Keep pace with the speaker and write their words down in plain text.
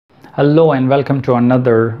Hello and welcome to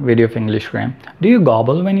another video of EnglishGram. Do you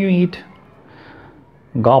gobble when you eat?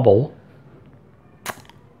 Gobble.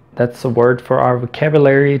 That's the word for our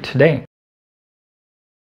vocabulary today.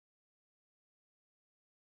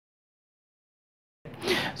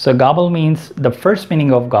 So gobble means, the first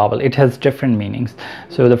meaning of gobble, it has different meanings.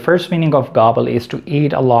 So the first meaning of gobble is to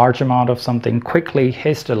eat a large amount of something quickly,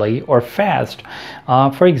 hastily, or fast.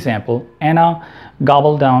 For example, Anna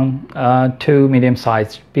gobbled down 2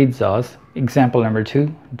 medium-sized pizzas. Example number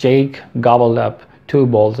 2, Jake gobbled up 2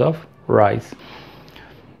 bowls of rice.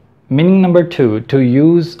 Meaning number 2, to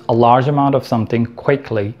use a large amount of something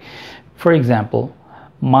quickly. For example,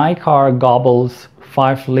 my car gobbles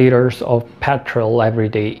 5 liters of petrol every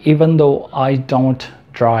day, even though I don't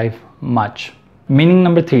drive much. Meaning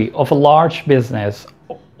number 3, of a large business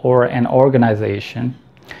or an organization,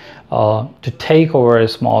 to take over a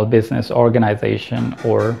small business organization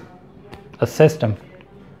or a system.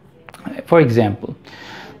 For example,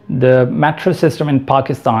 the metro system in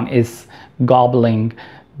Pakistan is gobbling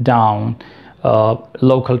down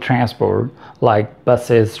local transport like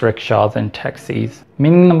buses, rickshaws, and taxis.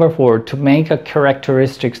 Meaning number 4, to make a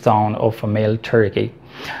characteristic sound of a male turkey.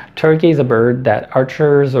 Turkey is a bird that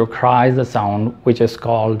utters or cries a sound which is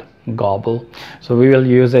called gobble. So we will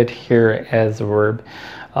use it here as a verb.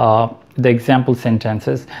 The example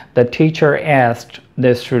sentences: the teacher asked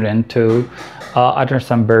the student to utter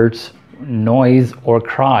some bird's noise or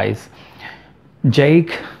cries.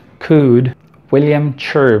 Jake cooed, William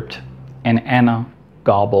chirped, and Anna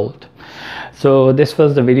gobbled. So this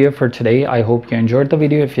was the video for today. I hope you enjoyed the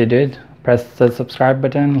video. If you did, press the subscribe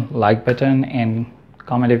button, like button, and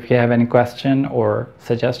comment if you have any question or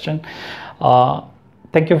suggestion.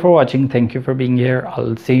 Thank you for watching. Thank you for being here.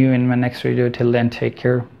 I'll see you in my next video. Till then, take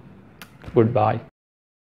care. Goodbye.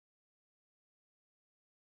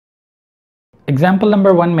 Example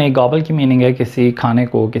number 1 में gobble की meaning है किसी खाने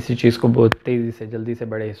को, किसी चीज़ को बहुत तेज़ी से, जल्दी से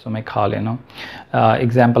बड़े हिस्सों में खा लेना.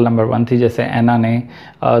 एग्जाम्पल नंबर 1 थी, जैसे एना ने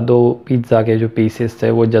 2 पिज़्ज़ा के जो पीसेस थे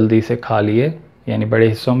वो जल्दी से खा लिए, यानी बड़े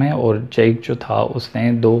हिस्सों में. और जैक जो था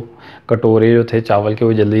उसने 2 कटोरे जो थे चावल के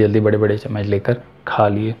वो जल्दी जल्दी बड़े बड़े चम्मच लेकर खा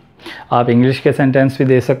लिए. आप इंग्लिश के सेंटेंस भी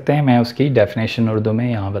दे सकते हैं, मैं उसकी डेफिनेशन उर्दू में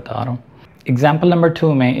यहाँ बता रहा हूँ. एग्जाम्पल नंबर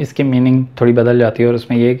 2 में इसकी मीनिंग थोड़ी बदल जाती है और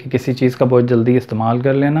उसमें ये कि किसी चीज़ का बहुत जल्दी इस्तेमाल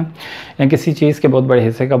कर लेना, या किसी चीज़ के बहुत बड़े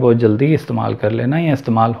हिस्से का बहुत जल्दी इस्तेमाल कर लेना या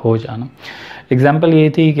इस्तेमाल हो जाना. एग्जाम्पल ये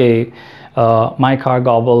थी कि my car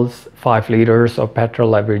gobbles 5 litres of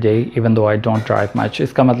petrol every day even though I don't drive much.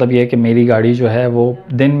 इसका मतलब ये है कि मेरी गाड़ी जो है वो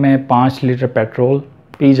दिन में 5 लीटर पेट्रोल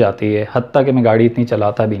पी जाती है, हत्ता कि मैं गाड़ी इतनी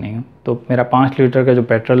चलाता भी नहीं हूँ. तो मेरा 5 लीटर का जो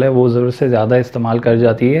पेट्रोल है वो ज़रूरत से ज़्यादा इस्तेमाल कर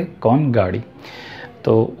जाती है कौन? गाड़ी.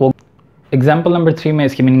 तो वो एग्जाम्पल नंबर 3 में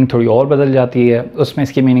इसकी मीनिंग थोड़ी और बदल जाती है. उसमें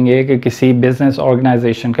इसकी मीनिंग ये है कि किसी बिज़नेस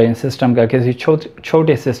ऑर्गेनाइजेशन का या सिस्टम का किसी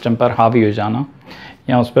छोटे सिस्टम पर हावी हो जाना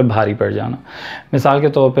या उस पर भारी पड़ जाना. मिसाल के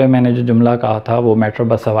तौर पे मैंने जो जुमला कहा था वो मेट्रो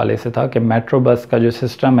बस हवाले से था कि मेट्रो बस का जो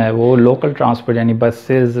सिस्टम है वो लोकल ट्रांसपोर्ट यानी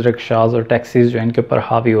बसेस, रिक्शाज और टैक्सीज जो इनके ऊपर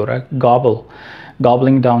हावी हो रहा है.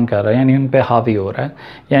 गॉबलिंग डाउन कर रहा है यानी उन पे हावी हो रहा है,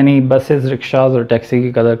 यानी बसेस, रिक्शाज और टैक्सी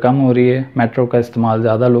की कदर कम हो रही है. मेट्रो का इस्तेमाल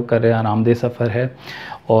ज़्यादा लोग कर रहे हैं, आरामदेह सफ़र है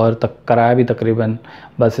और किराया भी तकरीबन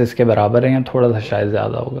बसेस के बराबर है या थोड़ा सा शायद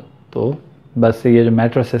ज़्यादा होगा. तो बस ये जो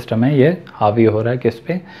मेट्रो सिस्टम है ये हावी हो रहा है किस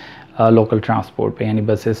पे? लोकल ट्रांसपोर्ट पे, यानी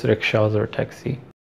बसेस, रिक्शाज और टैक्सी.